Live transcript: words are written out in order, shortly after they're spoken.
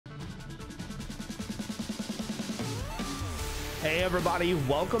Hey everybody,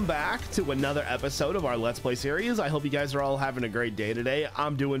 welcome back to another episode of our Let's Play series. I hope you guys are all having a great day today.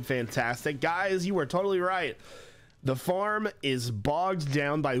 I'm doing fantastic. Guys, you were totally right. The farm is bogged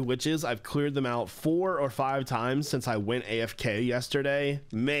down by witches. I've cleared them out 4 or 5 times since I went AFK yesterday.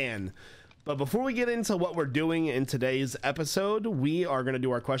 Man. But before we get into what we're doing in today's episode, we are going to do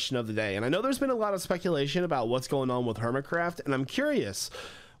our question of the day. And I know there's been a lot of speculation about what's going on with Hermitcraft, and I'm curious.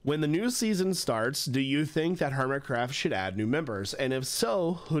 When the new season starts, do you think that Hermitcraft should add new members? And if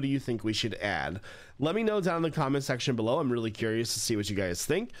so, who do you think we should add? Let me know down in the comment section below. I'm really curious to see what you guys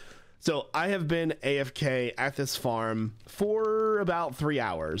think. So I have been AFK at this farm for about 3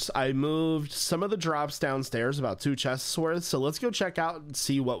 hours. I moved some of the drops downstairs, about 2 chests worth. So let's go check out and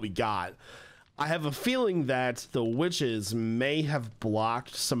see what we got. I have a feeling that the witches may have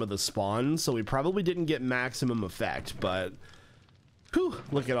blocked some of the spawns, so we probably didn't get maximum effect, but whew,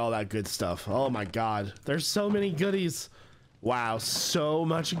 look at all that good stuff. Oh my god, there's so many goodies. Wow, so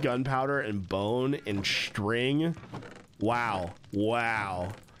much gunpowder and bone and string. Wow.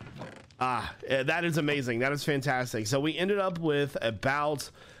 That is amazing. That is fantastic. So we ended up with about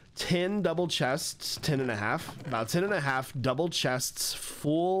 10 double chests, 10 and a half, about 10 and a half double chests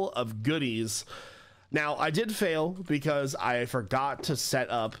full of goodies. Now, I did fail because I forgot to set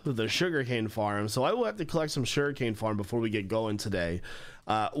up the sugarcane farm, so I will have to collect some sugarcane farm before we get going today.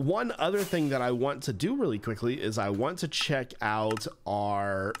 One other thing that I want to do really quickly is I want to check out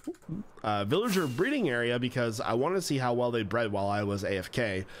our villager breeding area because I want to see how well they bred while I was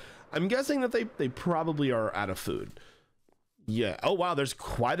AFK. I'm guessing that they probably are out of food. Yeah. Oh, wow, there's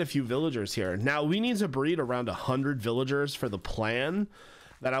quite a few villagers here. Now, we need to breed around 100 villagers for the plan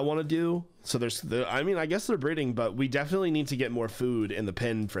that I want to do. So I guess they're breeding, but we definitely need to get more food in the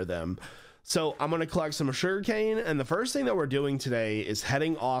pen for them. So I'm going to collect some sugarcane, and the first thing that we're doing today is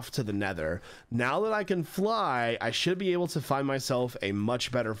heading off to the Nether. Now that I can fly, I should be able to find myself a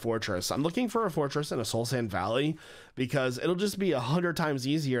much better fortress. I'm looking for a fortress in a Soul Sand Valley because it'll just be 100 times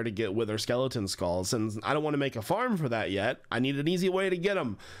easier to get wither skeleton skulls, and I don't want to make a farm for that yet. I need an easy way to get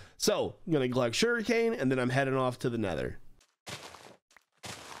them. So I'm going to collect sugarcane, and then I'm heading off to the Nether.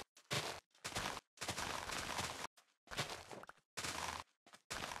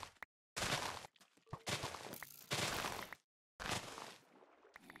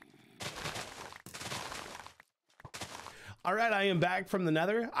 All right, I am back from the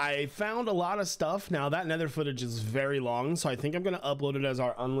Nether. I found a lot of stuff. Now that Nether footage is very long, so I think I'm going to upload it as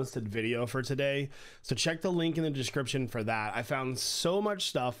our unlisted video for today. So check the link in the description for that. I found so much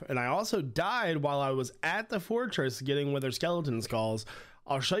stuff, and I also died while I was at the fortress getting wither skeleton skulls.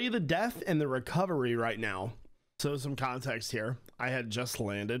 I'll show you the death and the recovery right now. So some context here. I had just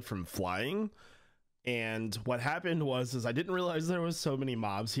landed from flying, and what happened was I didn't realize there was so many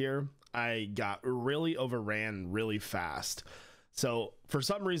mobs here. I got really overran really fast. So for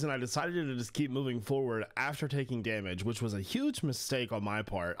some reason, I decided to just keep moving forward after taking damage, which was a huge mistake on my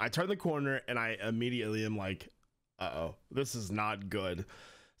part. I turned the corner and I immediately am like, uh-oh, this is not good.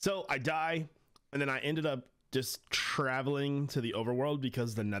 So I die, and then I ended up just traveling to the overworld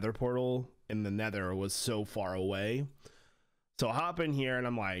because the Nether portal in the Nether was so far away. So I hop in here and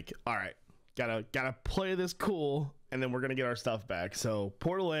I'm like, all right, gotta play this cool, and then we're gonna get our stuff back. So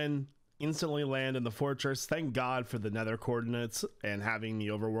portal in, instantly land in the fortress. Thank God for the Nether coordinates and having the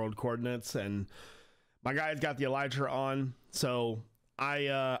overworld coordinates. And my guys got the elytra on, so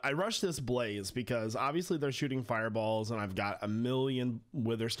I rushed this blaze because obviously they're shooting fireballs, and I've got a million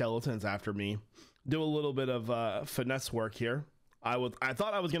wither skeletons after me. Do a little bit of finesse work here. I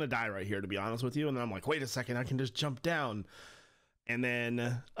thought I was gonna die right here, to be honest with you, and then I'm like, wait a second, I can just jump down. And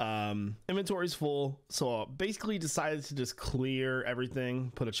then inventory's full, so basically decided to just clear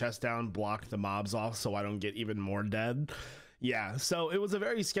everything, put a chest down, block the mobs off so I don't get even more dead. Yeah, so it was a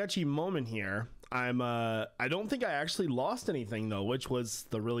very sketchy moment here. I don't think I actually lost anything though, which was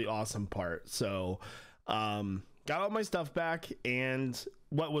the really awesome part. So got all my stuff back, and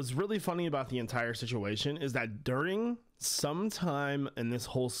what was really funny about the entire situation is that during some time in this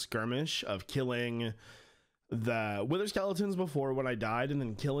whole skirmish of killing the wither skeletons before when I died and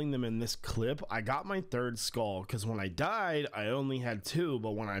then killing them in this clip, I got my 3rd skull, because when I died I only had 2,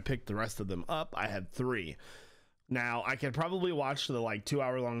 but when I picked the rest of them up I had 3. Now I could probably watch the like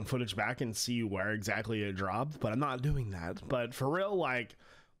 2-hour long footage back and see where exactly it dropped, but I'm not doing that. But for real, like,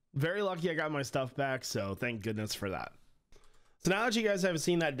 very lucky I got my stuff back, so thank goodness for that. So now that you guys have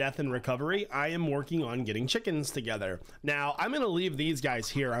seen that death and recovery, I am working on getting chickens together. Now, I'm going to leave these guys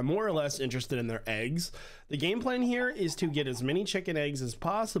here. I'm more or less interested in their eggs. The game plan here is to get as many chicken eggs as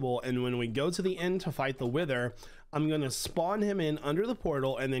possible, and when we go to the end to fight the wither, I'm gonna spawn him in under the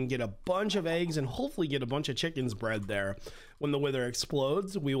portal and then get a bunch of eggs and hopefully get a bunch of chickens bred there. When the wither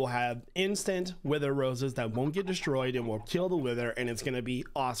explodes, we will have instant wither roses that won't get destroyed and will kill the wither, and it's gonna be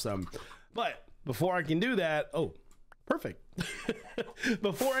awesome. But before I can do that, oh, perfect.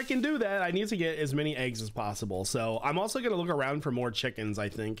 Before I can do that, I need to get as many eggs as possible. So I'm also gonna look around for more chickens, I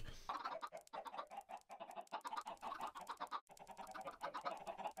think.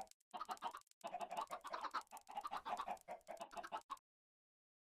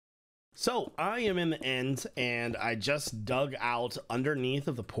 So I am in the end, and I just dug out underneath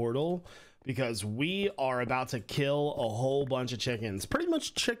of the portal because we are about to kill a whole bunch of chickens. Pretty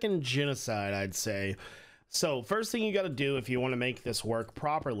much chicken genocide, I'd say. So first thing you got to do if you want to make this work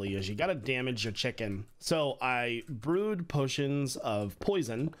properly is you got to damage your chicken. So I brewed potions of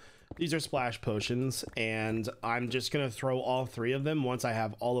poison. These are splash potions, and I'm just going to throw all 3 of them once I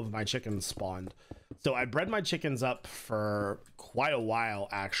have all of my chickens spawned. So I bred my chickens up for quite a while,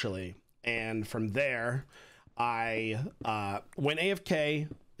 actually. And from there, I went AFK.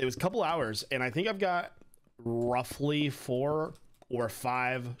 It was a couple hours, and I think I've got roughly 4 or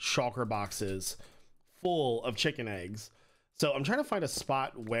 5 shulker boxes full of chicken eggs. So I'm trying to find a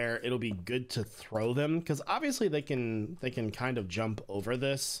spot where it'll be good to throw them, because obviously they can kind of jump over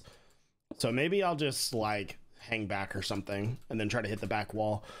this. So maybe I'll just like hang back or something and then try to hit the back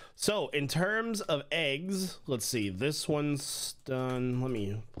wall. So in terms of eggs, let's see, this one's done. Let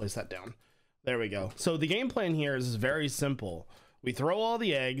me place that down. There we go. So the game plan here is very simple. We throw all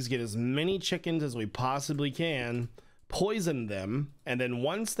the eggs, get as many chickens as we possibly can, poison them, and then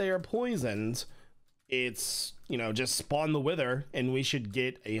once they are poisoned, it's, you know, just spawn the wither, and we should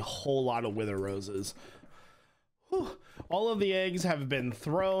get a whole lot of wither roses. Whew. All of the eggs have been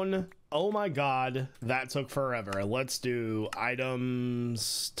thrown. Oh my god, that took forever. Let's do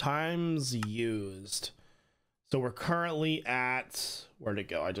items times used. So we're currently at, where'd it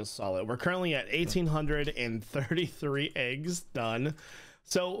go? I just saw it. We're currently at 1,833 eggs done.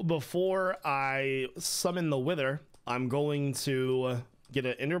 So before I summon the wither, I'm going to get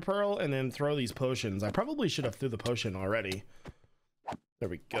an ender pearl and then throw these potions. I probably should have threw the potion already. There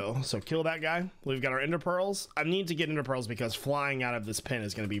we go. So kill that guy. We've got our ender pearls. I need to get ender pearls because flying out of this pen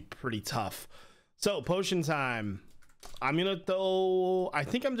is going to be pretty tough. So potion time. I'm going to throw, I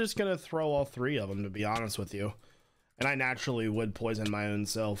think I'm just going to throw all 3 of them, to be honest with you. And I naturally would poison my own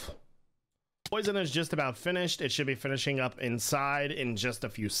self. Poison is just about finished. It should be finishing up inside in just a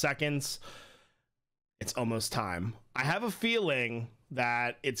few seconds. It's almost time. I have a feeling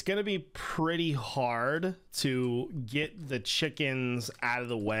that it's going to be pretty hard to get the chickens out of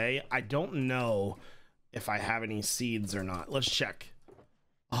the way. I don't know if I have any seeds or not. Let's check.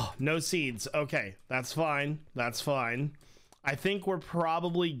 Oh, no seeds. Okay, that's fine. That's fine. I think we're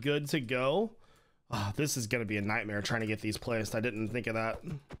probably good to go. Oh, this is going to be a nightmare trying to get these placed. I didn't think of that.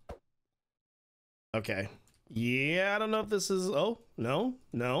 Okay. Yeah, I don't know if this is, oh, no.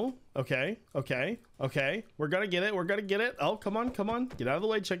 Okay. We're gonna get it. Oh, come on. Get out of the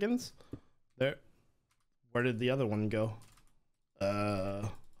way, chickens. There. Where did the other one go?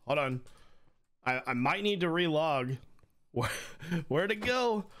 Hold on. I might need to relog. Where'd it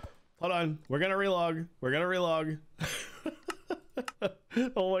go? Hold on. We're gonna relog.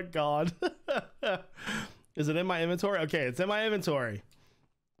 Oh my god. Is it in my inventory? Okay, it's in my inventory.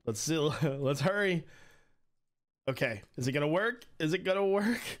 Let's see. Let's hurry. Okay, is it gonna work? Get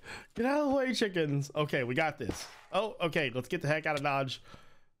out of the way, chickens. Okay, we got this. Oh, okay, let's get the heck out of Dodge.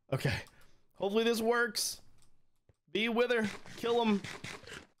 Okay, hopefully this works. Be wither, kill him.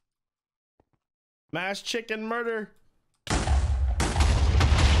 Mass chicken murder. Okay,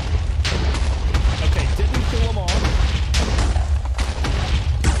 didn't kill them all.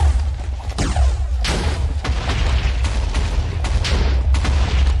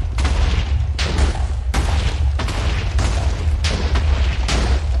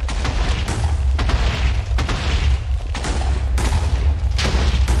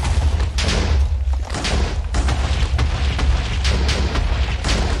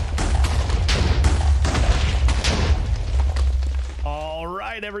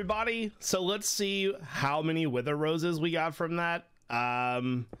 Everybody, so let's see how many wither roses we got from that.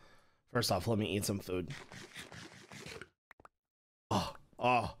 First off, let me eat some food.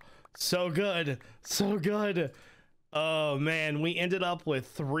 Oh, so good. Oh man, we ended up with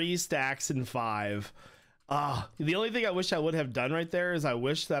 3 stacks and 5. The only thing I wish I would have done right there is I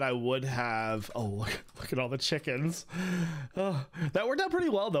wish that I would have, oh, look at all the chickens. Oh, that worked out pretty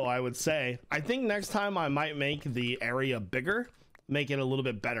well though, I would say. I think next time I might make the area bigger, make it a little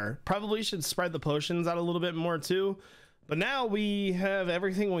bit better. Probably should spread the potions out a little bit more too, but now we have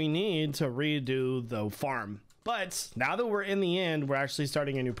everything we need to redo the farm. But now that we're in the end, we're actually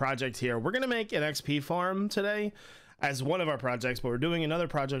starting a new project here. We're going to make an XP farm today as one of our projects, but we're doing another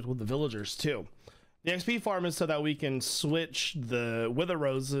project with the villagers too. The XP farm is so that we can switch the wither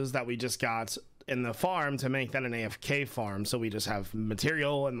roses that we just got in the farm to make that an AFK farm, so we just have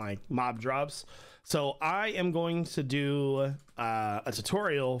material and like mob drops. So I am going to do a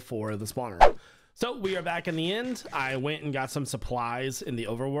tutorial for the spawner. So we are back in the end. I went and got some supplies in the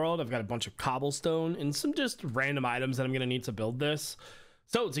overworld. I've got a bunch of cobblestone and some just random items that I'm going to need to build this.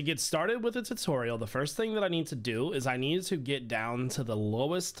 So to get started with the tutorial, the first thing that I need to do is I need to get down to the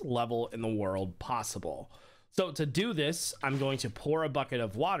lowest level in the world possible. So to do this, I'm going to pour a bucket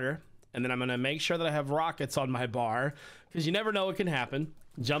of water, and then I'm going to make sure that I have rockets on my bar, because you never know what can happen.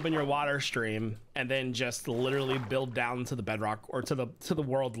 Jump in your water stream and then just literally build down to the bedrock or to the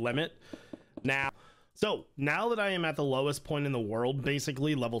world limit. Now that I am at the lowest point in the world,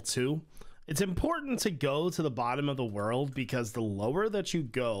 basically level 2, it's important to go to the bottom of the world, because the lower that you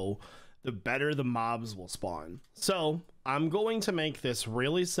go, the better the mobs will spawn. So I'm going to make this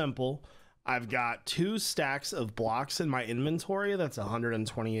really simple. I've got 2 stacks of blocks in my inventory. That's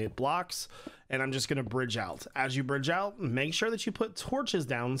 128 blocks. And I'm just going to bridge out. As you bridge out, make sure that you put torches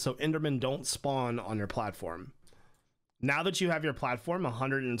down so Endermen don't spawn on your platform. Now that you have your platform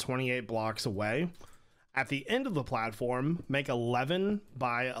 128 blocks away, at the end of the platform, make 11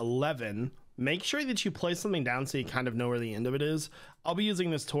 by 11. Make sure that you place something down so you kind of know where the end of it is. I'll be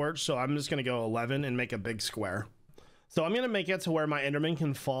using this torch, so I'm just going to go 11 and make a big square. So I'm going to make it to where my Enderman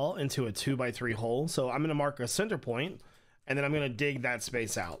can fall into a 2x3 hole. So I'm going to mark a center point, and then I'm going to dig that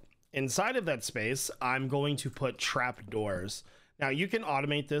space out. Inside of that space, I'm going to put trap doors. Now you can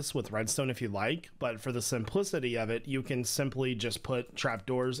automate this with redstone if you like, but for the simplicity of it, you can simply just put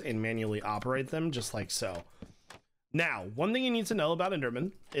trapdoors and manually operate them just like so. Now, one thing you need to know about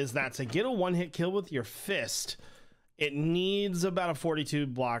Enderman is that to get a one-hit kill with your fist, it needs about a 42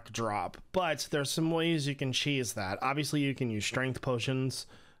 block drop, but there's some ways you can cheese that. Obviously you can use strength potions,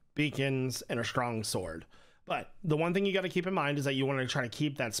 beacons, and a strong sword. But the one thing you got to keep in mind is that you want to try to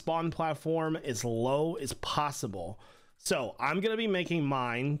keep that spawn platform as low as possible. So I'm going to be making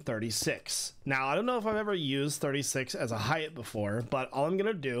mine 36. Now, I don't know if I've ever used 36 as a height before, but all I'm going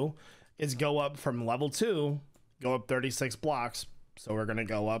to do is go up from level 2, go up 36 blocks. So we're going to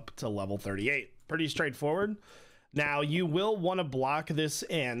go up to level 38. Pretty straightforward. Now, you will want to block this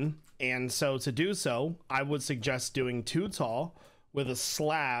in. And so to do so, I would suggest doing 2 tall with a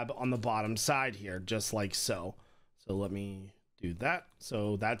slab on the bottom side here, just like so. So let me do that.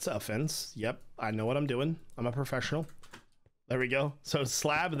 So that's a fence. Yep, I know what I'm doing. I'm a professional. There we go. So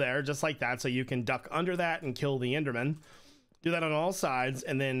slab there, just like that, so you can duck under that and kill the Enderman. Do that on all sides,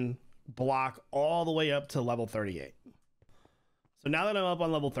 and then block all the way up to level 38. So now that I'm up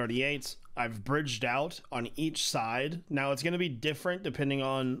on level 38, I've bridged out on each side. Now it's going to be different depending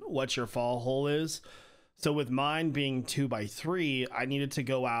on what your fall hole is. So with mine being 2x3, I needed to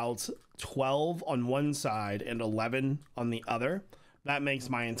go out 12 on one side and 11 on the other. That makes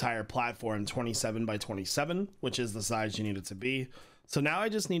my entire platform 27 by 27, which is the size you need it to be. So now I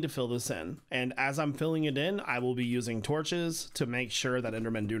just need to fill this in. And as I'm filling it in, I will be using torches to make sure that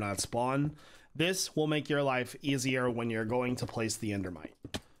Endermen do not spawn. This will make your life easier when you're going to place the Endermite.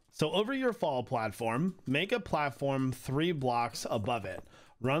 So over your fall platform, make a platform 3 blocks above it.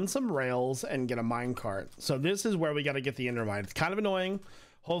 Run some rails and get a minecart. So this is where we got to get the Endermite. It's kind of annoying.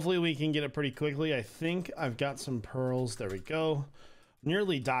 Hopefully we can get it pretty quickly. I think I've got some pearls. There we go.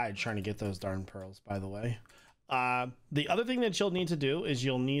 Nearly died trying to get those darn pearls, by the way. The other thing that you'll need to do is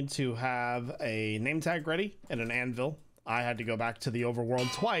you'll need to have a name tag ready and an anvil. I had to go back to the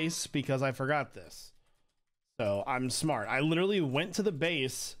overworld twice because I forgot this. So I'm smart. I literally went to the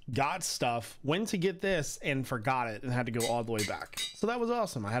base, got stuff, went to get this, and forgot it and had to go all the way back. So that was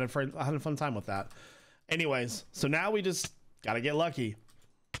awesome. I had a fun time with that. Anyways, so now we just got to get lucky.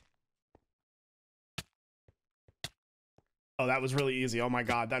 Oh, that was really easy. Oh my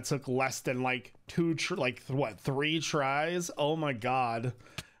god, that took less than like 3 tries. Oh my god.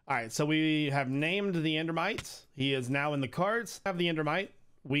 All right, so we have named the Endermite. He is now in the carts. Have the Endermite.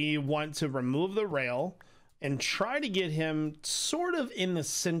 We want to remove the rail and try to get him sort of in the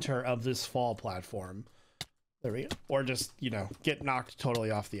center of this fall platform. There we go. Or just, you know, get knocked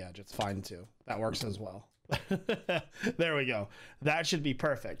totally off the edge. It's fine too. That works as well. There we go. That should be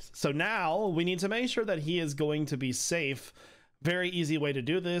perfect. So now we need to make sure that he is going to be safe. Very easy way to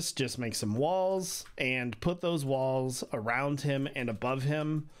do this. Just make some walls and put those walls around him and above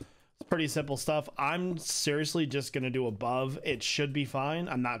him It's pretty simple stuff. I'm seriously just going to do above. It should be fine.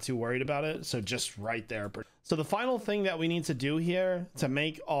 I'm not too worried about it. So just right there. So the final thing that we need to do here to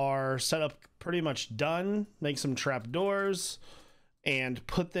make our setup pretty much done, make some trapdoors and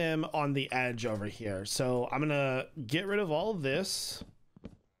put them on the edge over here. So I'm gonna get rid of all of this.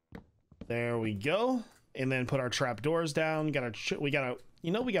 There we go. And then put our trapdoors down. We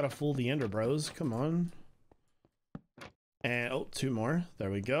gotta fool the Ender Bros. Come on. And oh, 2 more. There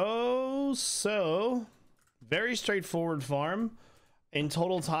we go. So very straightforward farm. In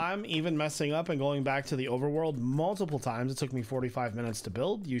total time, even messing up and going back to the overworld multiple times, it took me 45 minutes to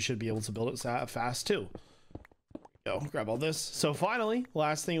build. You should be able to build it fast too. Go grab all this. So finally,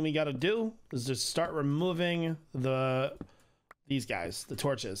 last thing we got to do is just start removing these guys, the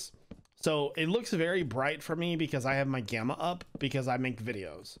torches. So it looks very bright for me because I have my gamma up because I make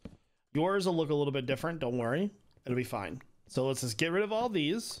videos. Yours will look a little bit different. Don't worry, it'll be fine. So let's just get rid of all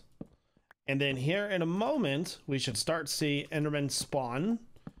these. And then here in a moment, we should start see Enderman spawn.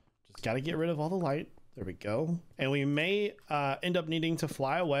 Just got to get rid of all the light. There we go. And we may end up needing to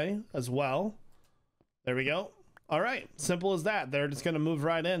fly away as well. There we go. All right, simple as that. They're just going to move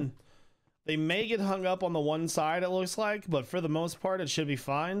right in. They may get hung up on the one side, it looks like, but for the most part, it should be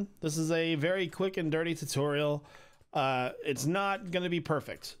fine. This is a very quick and dirty tutorial. It's not going to be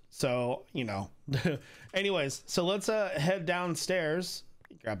perfect. So, you know. Anyways, so let's head downstairs.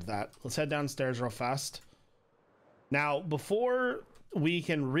 Grab that. Let's head downstairs real fast. Now, before we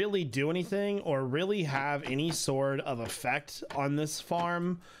can really do anything or really have any sort of effect on this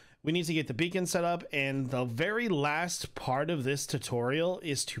farm, we need to get the beacon set up, and the very last part of this tutorial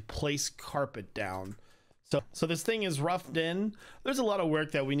is to place carpet down. So this thing is roughed in. There's a lot of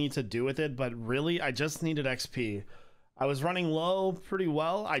work that we need to do with it, but really I just needed XP. I was running low pretty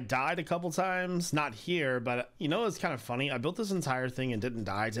well. I died a couple times, not here, but you know, it's kind of funny. I built this entire thing and didn't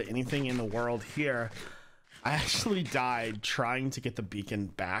die to anything in the world here. I actually died trying to get the beacon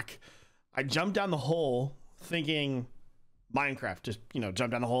back. I jumped down the hole thinking Minecraft, just, you know,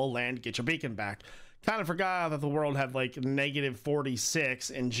 jump down the hole, land, get your beacon back. Kind of forgot that the world had like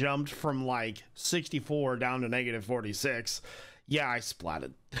 -46 and jumped from like 64 down to -46. Yeah, I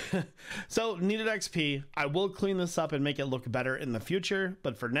splatted. So needed XP. I will clean this up and make it look better in the future,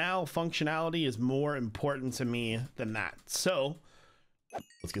 but for now, functionality is more important to me than that. So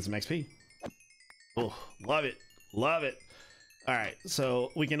let's get some XP. Oh, love it. Love it. All right,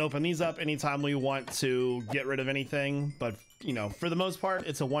 so we can open these up anytime we want to get rid of anything, but you know, for the most part,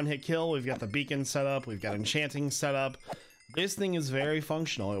 it's a one-hit kill. We've got the beacon set up, we've got enchanting set up. This thing is very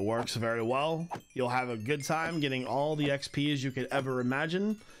functional. It works very well. You'll have a good time getting all the XP as you could ever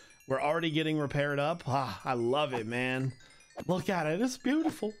imagine. We're already getting repaired up. Ah, I love it, man. Look at it. It's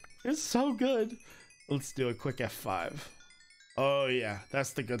beautiful. It's so good. Let's do a quick F5. Oh yeah,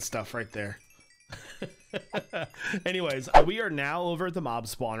 that's the good stuff right there. Anyways, we are now over at the mob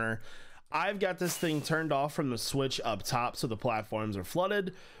spawner. I've got this thing turned off from the switch up top so the platforms are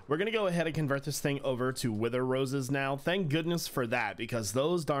flooded. We're gonna go ahead and convert this thing over to wither roses now. Thank goodness for that, because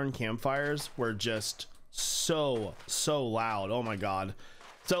those darn campfires were just so loud. Oh my god.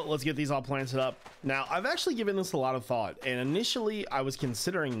 So let's get these all planted up. Now, I've actually given this a lot of thought, and initially I was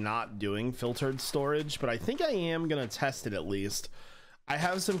considering not doing filtered storage, but I think I am gonna test it at least. I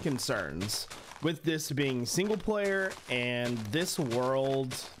have some concerns with this being single player and this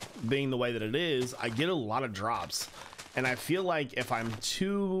world being the way that it is. I get a lot of drops, and I feel like if I'm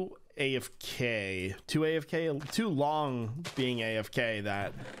too long being AFK,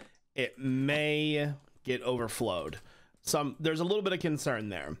 that it may get overflowed. There's a little bit of concern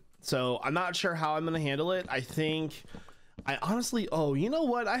there, so I'm not sure how I'm going to handle it. I honestly, oh, you know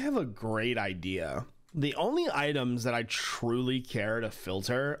what? I have a great idea. The only items that I truly care to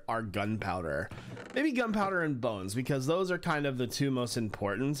filter are gunpowder, maybe gunpowder and bones, because those are kind of the two most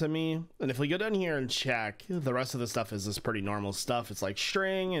important to me. And if we go down here and check, the rest of the stuff is just pretty normal stuff. It's like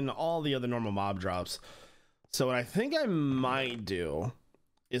string and all the other normal mob drops. So what I think I might do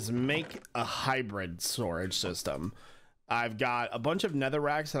is make a hybrid storage system. I've got a bunch of nether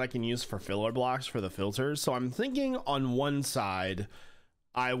racks that I can use for filler blocks for the filters. So I'm thinking on one side,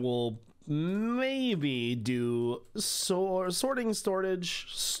 I will maybe do sorting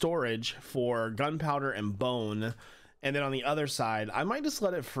storage for gunpowder and bone, and then on the other side I might just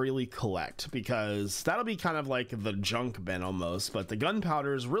let it freely collect, because that'll be kind of like the junk bin almost, but the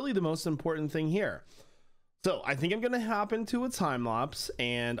gunpowder is really the most important thing here. So I think I'm gonna hop into a time lapse,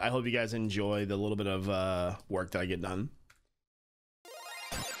 and I hope you guys enjoy the little bit of work that I get done.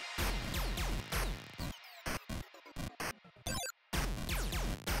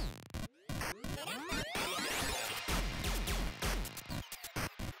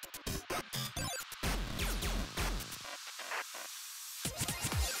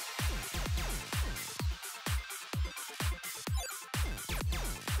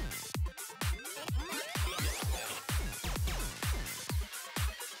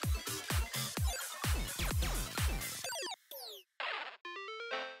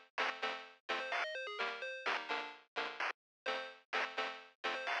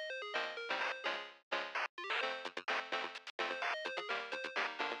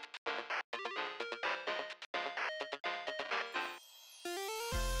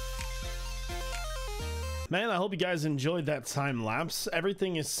 Man, I hope you guys enjoyed that time lapse.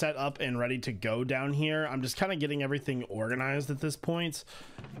 Everything is set up and ready to go down here. I'm just kind of getting everything organized at this point,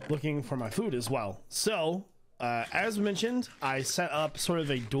 looking for my food as well. So as mentioned, I set up sort of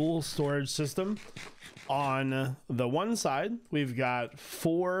a dual storage system. On the one side, we've got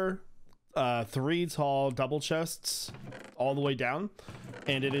 3 tall double chests all the way down,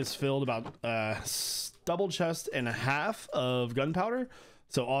 and it is filled about double chest and a half of gunpowder.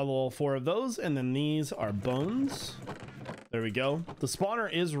 So all 4 of those, and then these are bones. There we go. The spawner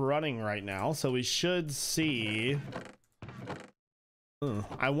is running right now, so we should see.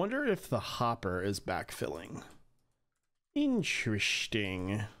 I wonder if the hopper is backfilling.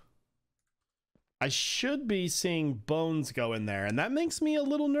 Interesting. I should be seeing bones go in there, and that makes me a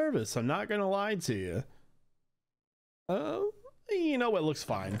little nervous. I'm not gonna lie to you. You know what? Looks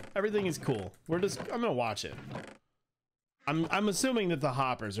fine. Everything is cool. I'm gonna watch it. I'm assuming that the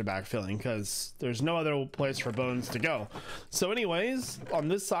hoppers are backfilling because there's no other place for bones to go. So anyways, on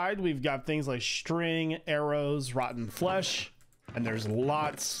this side, we've got things like string, arrows, rotten flesh, and there's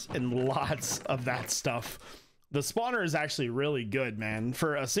lots and lots of that stuff. The spawner is actually really good, man.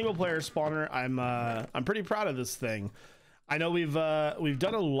 For a single player spawner, I'm pretty proud of this thing. I know we've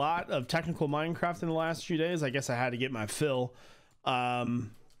done a lot of technical Minecraft in the last few days. I guess I had to get my fill.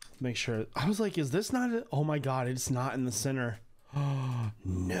 Make sure. I was like, is this not it? Oh my god, it's not in the center. Oh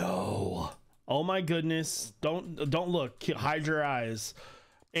no. Oh my goodness. Don't look. Hide your eyes.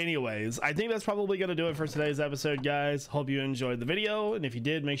 Anyways, I think that's probably gonna do it for today's episode, guys. Hope you enjoyed the video, and if you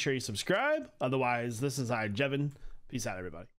did, make sure you subscribe. Otherwise, this is iJevin. Peace out, everybody.